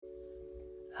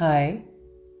Hi,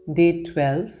 day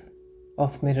 12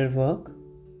 of Mirror Work,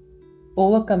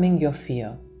 Overcoming Your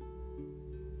Fear.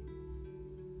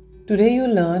 Today you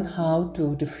learn how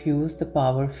to diffuse the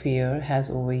power fear has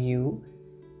over you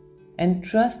and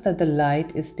trust that the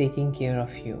light is taking care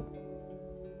of you.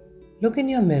 Look in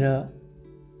your mirror,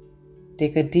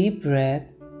 take a deep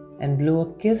breath and blow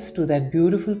a kiss to that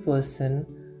beautiful person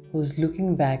who's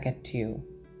looking back at you.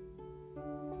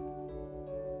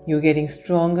 You're getting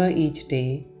stronger each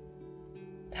day.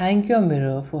 Thank your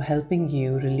mirror for helping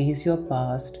you release your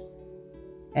past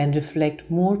and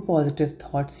reflect more positive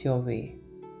thoughts your way.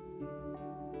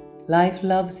 Life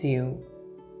loves you,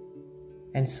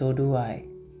 and so do I.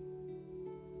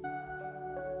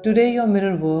 Today, your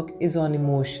mirror work is on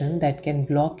emotion that can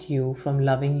block you from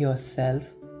loving yourself,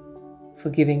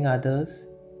 forgiving others,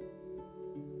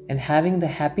 and having the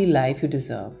happy life you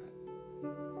deserve.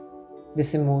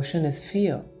 This emotion is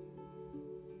fear.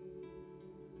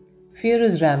 Fear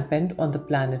is rampant on the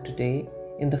planet today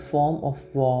in the form of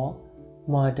war,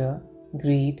 murder,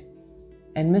 greed,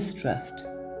 and mistrust.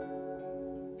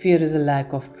 Fear is a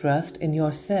lack of trust in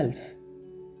yourself.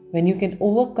 When you can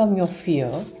overcome your fear,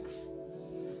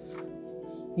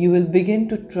 you will begin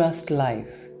to trust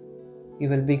life. You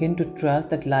will begin to trust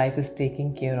that life is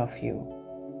taking care of you.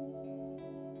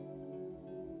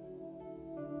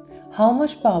 How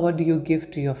much power do you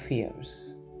give to your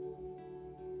fears?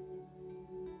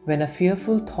 When a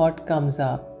fearful thought comes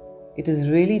up, it is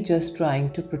really just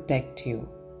trying to protect you.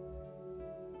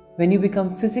 When you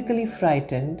become physically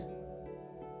frightened,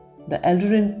 the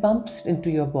adrenaline pumps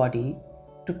into your body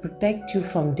to protect you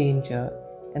from danger,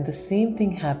 and the same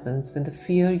thing happens when the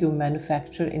fear you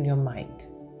manufacture in your mind.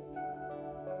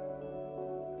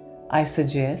 I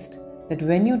suggest that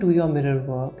when you do your mirror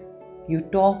work, you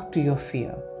talk to your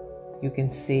fear. You can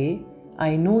say,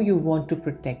 I know you want to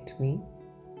protect me.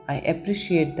 I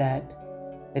appreciate that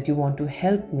you want to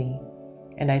help me,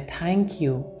 and I thank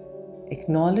you.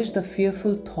 Acknowledge the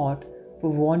fearful thought for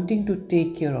wanting to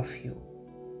take care of you.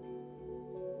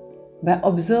 By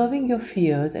observing your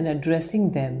fears and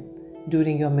addressing them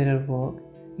during your mirror work,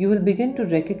 you will begin to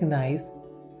recognize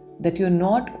that you're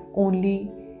not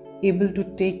only able to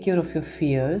take care of your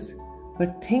fears,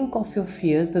 but think of your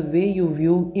fears the way you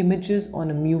view images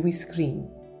on a movie screen.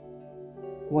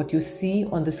 What you see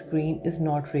on the screen is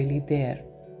not really there.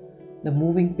 The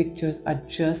moving pictures are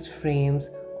just frames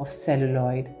of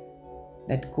celluloid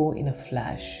that go in a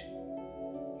flash.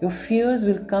 Your fears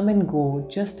will come and go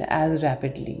just as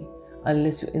rapidly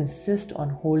unless you insist on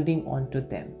holding on to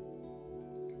them.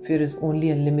 Fear is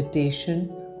only a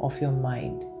limitation of your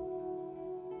mind.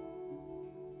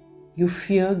 You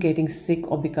fear getting sick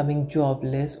or becoming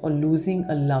jobless or losing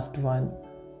a loved one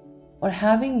or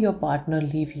having your partner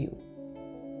leave you.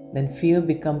 Then fear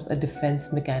becomes a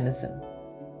defense mechanism.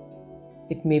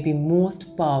 It may be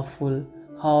most powerful,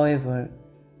 however,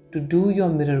 to do your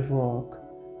mirror work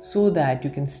so that you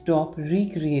can stop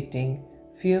recreating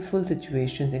fearful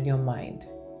situations in your mind.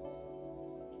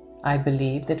 I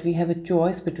believe that we have a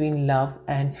choice between love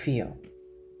and fear.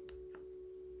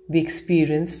 We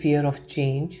experience fear of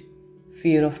change,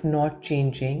 fear of not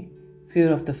changing,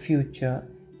 fear of the future,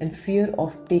 and fear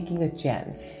of taking a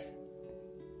chance.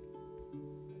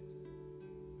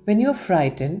 When you are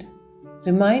frightened,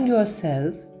 remind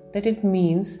yourself that it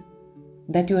means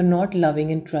that you are not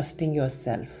loving and trusting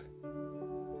yourself.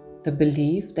 The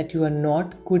belief that you are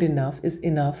not good enough is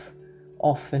enough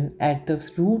often at the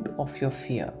root of your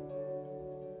fear.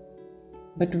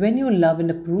 But when you love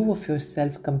and approve of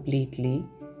yourself completely,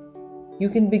 you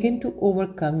can begin to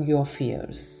overcome your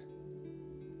fears.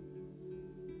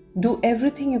 Do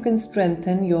everything you can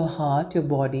strengthen your heart, your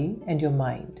body, and your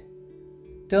mind.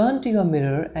 Turn to your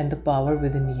mirror and the power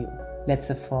within you. Let's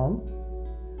affirm,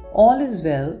 all is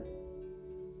well.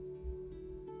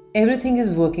 Everything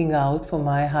is working out for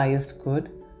my highest good.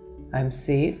 I'm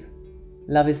safe.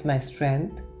 Love is my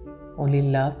strength. Only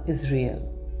love is real.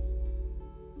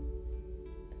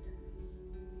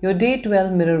 Your day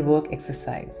 12 mirror work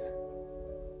exercise.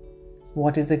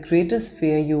 What is the greatest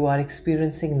fear you are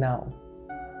experiencing now?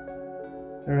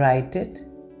 Write it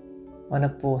on a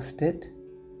post-it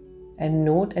and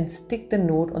note and stick the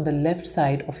note on the left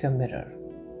side of your mirror.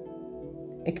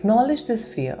 Acknowledge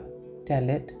this fear. Tell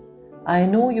it, I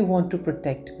know you want to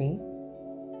protect me.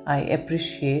 I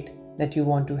appreciate that you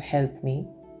want to help me.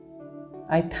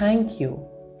 I thank you.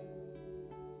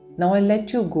 Now I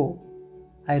let you go.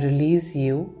 I release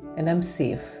you and I'm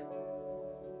safe.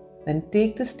 Then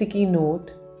take the sticky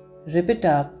note, rip it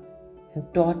up and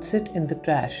toss it in the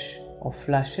trash or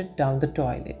flush it down the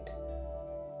toilet.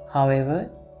 However,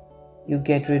 you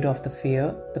get rid of the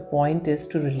fear, the point is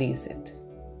to release it.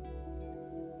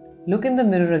 Look in the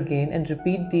mirror again and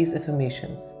repeat these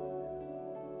affirmations.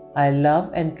 I love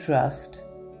and trust.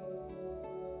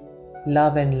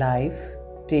 Love and life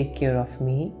take care of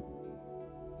me.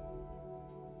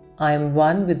 I am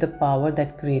one with the power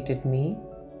that created me.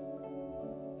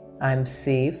 I am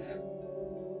safe.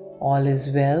 All is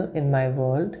well in my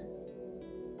world.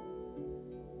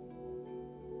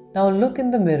 Now look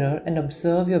in the mirror and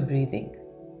observe your breathing.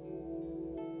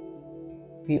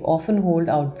 We often hold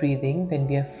out breathing when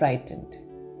we are frightened.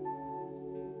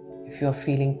 If you are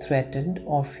feeling threatened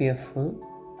or fearful,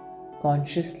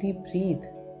 consciously breathe.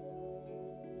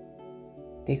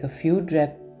 Take a few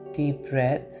deep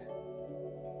breaths.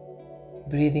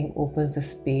 Breathing opens the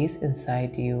space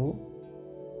inside you,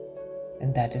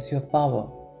 and that is your power.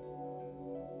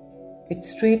 It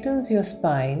straightens your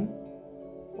spine,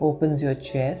 opens your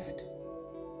chest,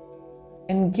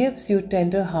 and gives you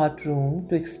tender heart room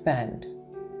to expand.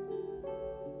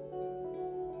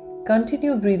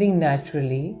 Continue breathing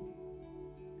naturally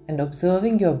and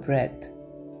observing your breath.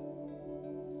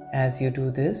 As you do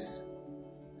this,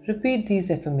 repeat these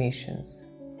affirmations.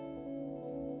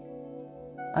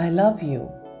 I love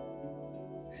you.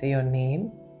 Say your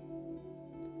name.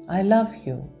 I love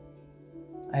you.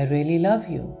 I really love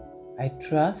you. I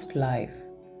trust life.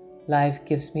 Life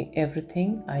gives me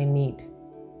everything I need.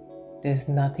 There's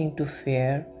nothing to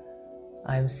fear.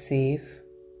 I'm safe.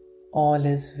 All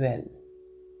is well.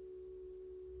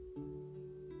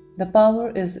 The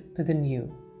power is within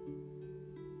you.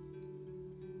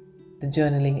 The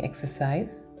journaling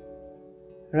exercise.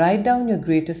 Write down your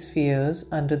greatest fears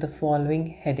under the following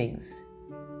headings: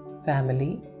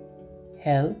 family,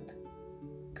 health,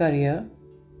 career,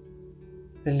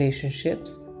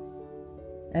 relationships,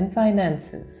 and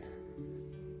finances.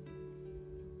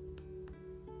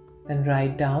 Then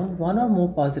write down one or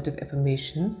more positive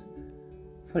affirmations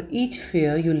for each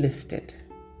fear you listed.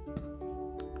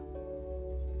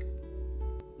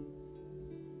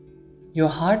 Your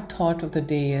heart thought of the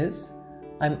day is,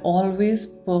 I'm always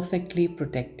perfectly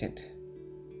protected.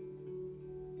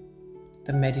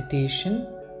 The meditation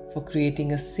for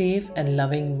creating a safe and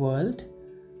loving world.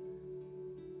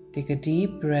 Take a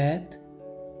deep breath.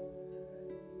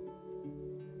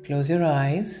 Close your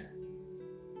eyes.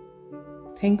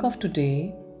 Think of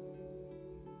today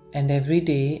and every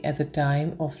day as a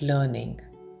time of learning,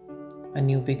 a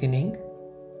new beginning.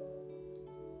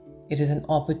 It is an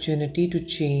opportunity to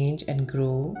change and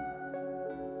grow,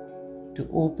 to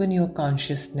open your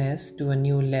consciousness to a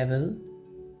new level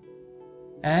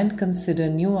and consider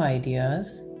new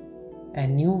ideas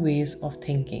and new ways of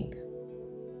thinking.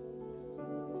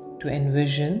 To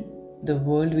envision the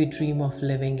world we dream of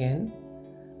living in.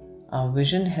 Our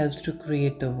vision helps to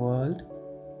create the world.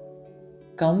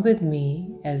 Come with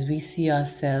me as we see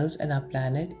ourselves and our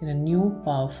planet in a new,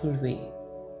 powerful way.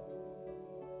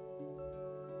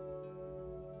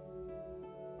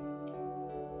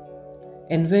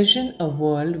 Envision a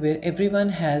world where everyone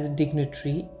has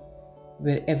dignity,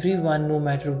 where everyone, no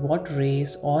matter what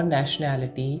race or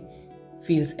nationality,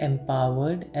 feels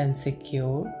empowered and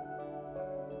secure.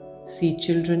 See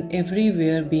children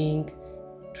everywhere being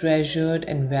treasured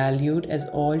and valued as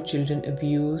all children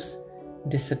abuse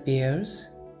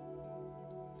disappears.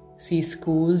 See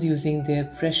schools using their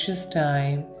precious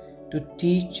time to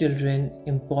teach children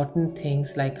important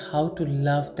things like how to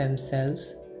love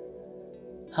themselves,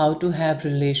 how to have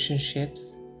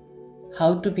relationships,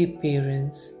 how to be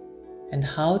parents, and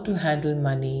how to handle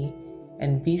money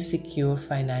and be secure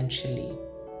financially.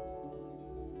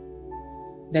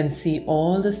 Then see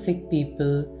all the sick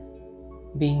people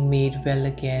being made well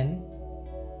again.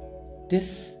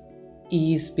 This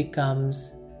ease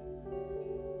becomes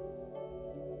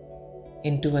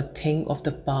into a thing of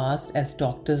the past as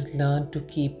doctors learn to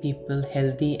keep people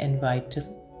healthy and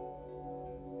vital.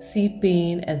 See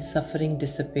pain and suffering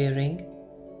disappearing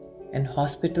and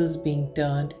hospitals being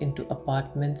turned into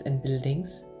apartments and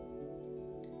buildings.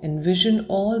 Envision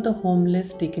all the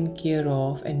homeless taken care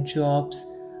of and jobs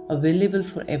available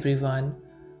for everyone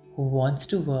who wants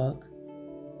to work.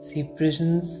 See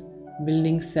prisons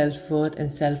building self-worth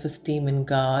and self-esteem in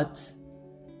guards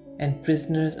and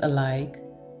prisoners alike,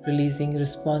 releasing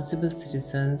responsible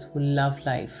citizens who love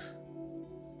life.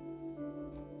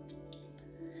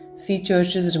 See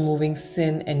churches removing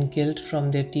sin and guilt from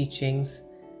their teachings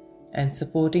and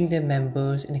supporting their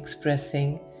members in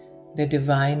expressing their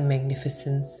divine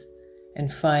magnificence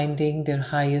and finding their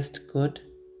highest good.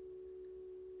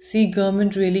 See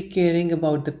government really caring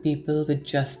about the people with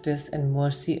justice and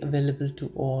mercy available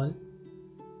to all.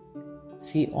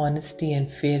 See honesty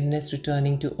and fairness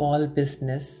returning to all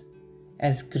business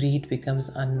as greed becomes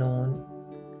unknown.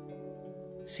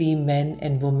 See men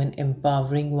and women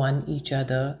empowering one each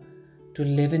other to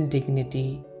live in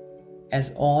dignity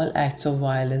as all acts of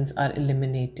violence are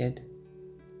eliminated.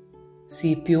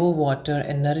 See pure water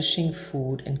and nourishing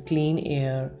food and clean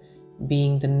air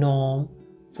being the norm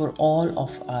for all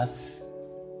of us.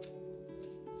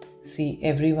 See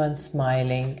everyone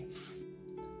smiling.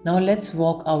 Now let's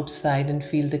walk outside and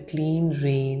feel the clean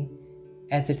rain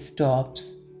as it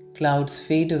stops, clouds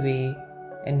fade away,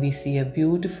 and we see a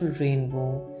beautiful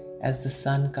rainbow as the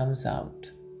sun comes out.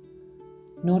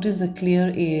 Notice the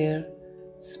clear air,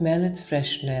 smell its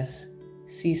freshness,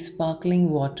 see sparkling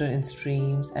water in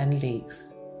streams and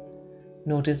lakes.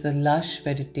 Notice the lush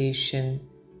vegetation,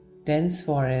 dense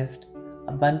forest,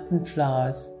 abundant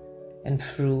flowers and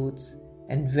fruits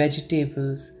and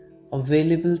vegetables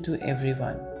available to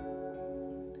everyone.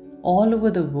 All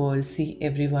over the world, see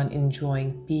everyone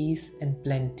enjoying peace and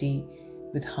plenty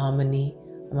with harmony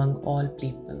among all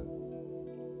people.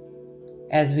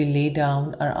 As we lay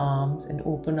down our arms and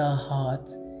open our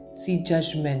hearts, see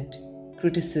judgment,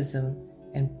 criticism,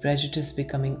 and prejudice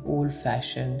becoming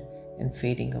old-fashioned and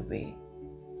fading away.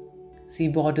 See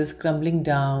borders crumbling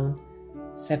down,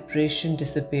 separation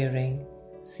disappearing.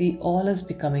 See all us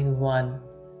becoming one,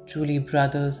 truly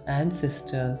brothers and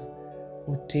sisters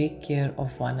who take care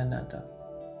of one another.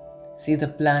 See the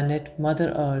planet,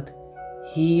 Mother Earth,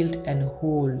 healed and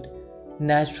whole,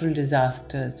 natural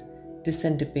disasters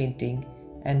disintegrating,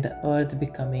 and the earth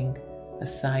becoming a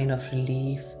sign of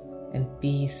relief and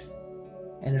peace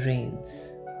and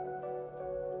rains.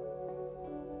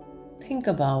 Think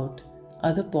about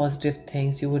other positive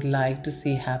things you would like to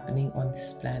see happening on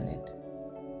this planet.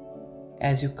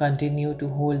 As you continue to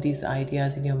hold these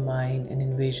ideas in your mind and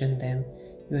envision them,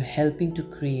 you are helping to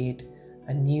create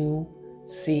a new,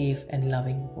 safe, and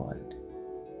loving world.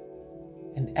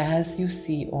 And as you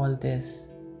see all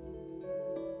this,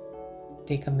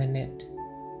 take a minute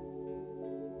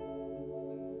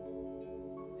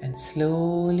and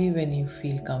slowly, when you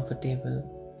feel comfortable,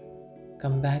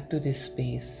 come back to this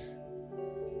space.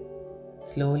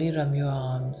 Slowly rub your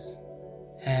arms,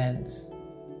 hands,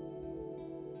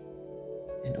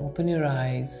 and open your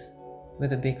eyes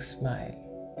with a big smile.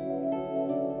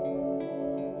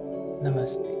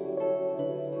 Namaste.